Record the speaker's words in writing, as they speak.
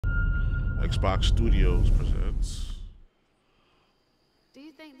Xbox Studios presents. Do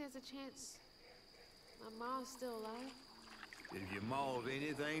you think there's a chance my mom's still alive? If your mom's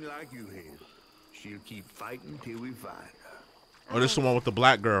anything like you here, she'll keep fighting till we find her. Oh, this is the one with the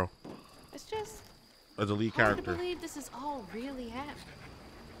black girl It's just as the lead hard character. to believe this is all really happening.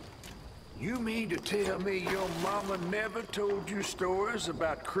 You mean to tell me your mama never told you stories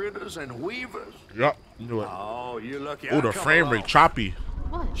about critters and weavers? Yup, knew it. Oh, you're lucky. Oh, the frame rate choppy.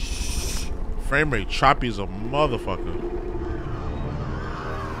 What? Frame rate choppy as a motherfucker.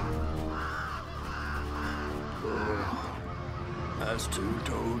 That's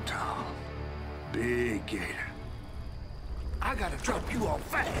two-toed Tom. Big gator. I gotta drop you off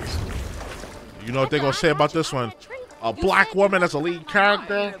fast. You know what they gonna say about this one? A black woman as a lead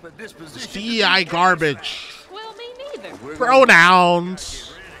character? It's DEI garbage. Well, me neither.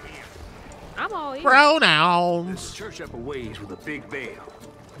 Pronouns. I'm all ears. Pronouns. Church up a ways with a big bell.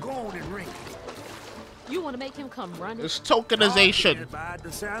 Go on and ring it. You want to make him come running? It's tokenization. By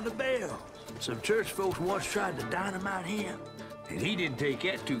the sound of the bell. Some church folks once tried to dynamite him, and he didn't take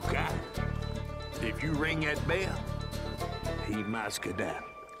that too kind. If you ring that bell, he might skedaddle.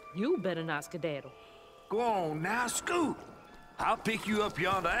 You better not skedaddle. Go on now, scoot. I'll pick you up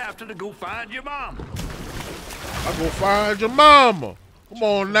yonder after to go find your mama. I'll go find your mama. Come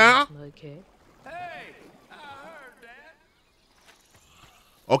on now. Okay. Hey, I heard that.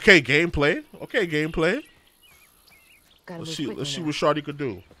 Okay, gameplay. Okay, gameplay. Gotta Let's move see. quick Let's see on what Shawty could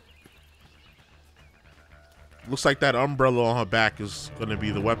do. Looks like that umbrella on her back is gonna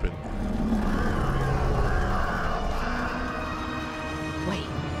be the weapon. that. Wait,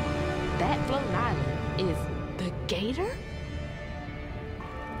 that floating island is the gator?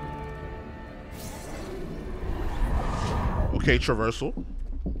 Okay, traversal.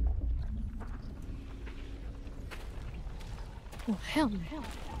 Oh, hell no.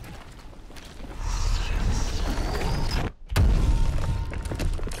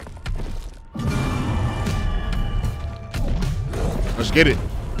 Let's get it.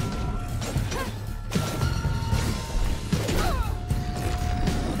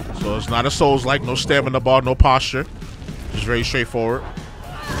 So it's not a Souls-like, no stamina bar, no posture. Just very straightforward.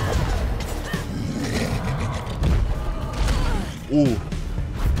 Ooh.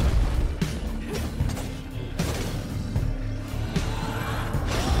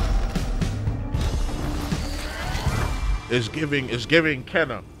 It's giving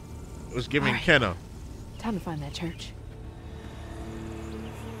Kenna. It's giving Kenna. Time to find that church.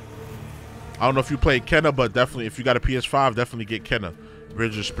 I don't know if you played Kenna, but definitely if you got a PS5, definitely get Kenna.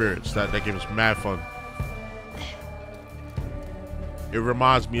 Bridge of Spirits. That game is mad fun. It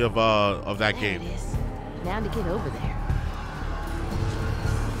reminds me of that There game. it is. Now to get over there.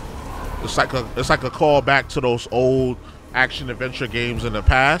 It's like a callback to those old action adventure games in the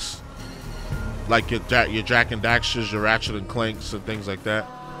past, like your Jack and Daxters, your Ratchet and Clanks, and things like that.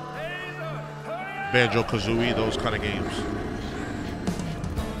 Banjo Kazooie, those kind of games.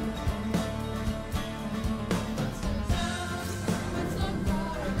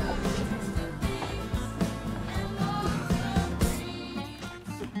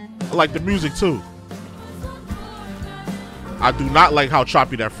 I like the music too. I do not like how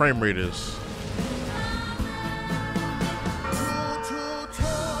choppy that frame rate is.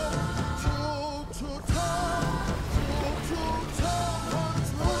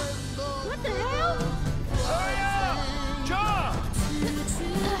 What the hell?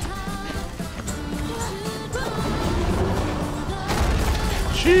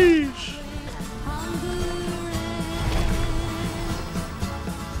 Sheesh.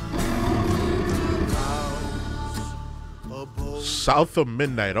 South of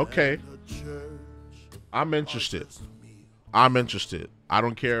Midnight. Okay. I'm interested. I'm interested. I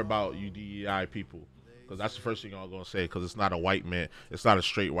don't care about you DEI people, because that's the first thing I'm going to say, because it's not a white man. It's not a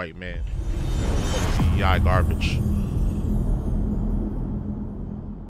straight white man. DEI garbage.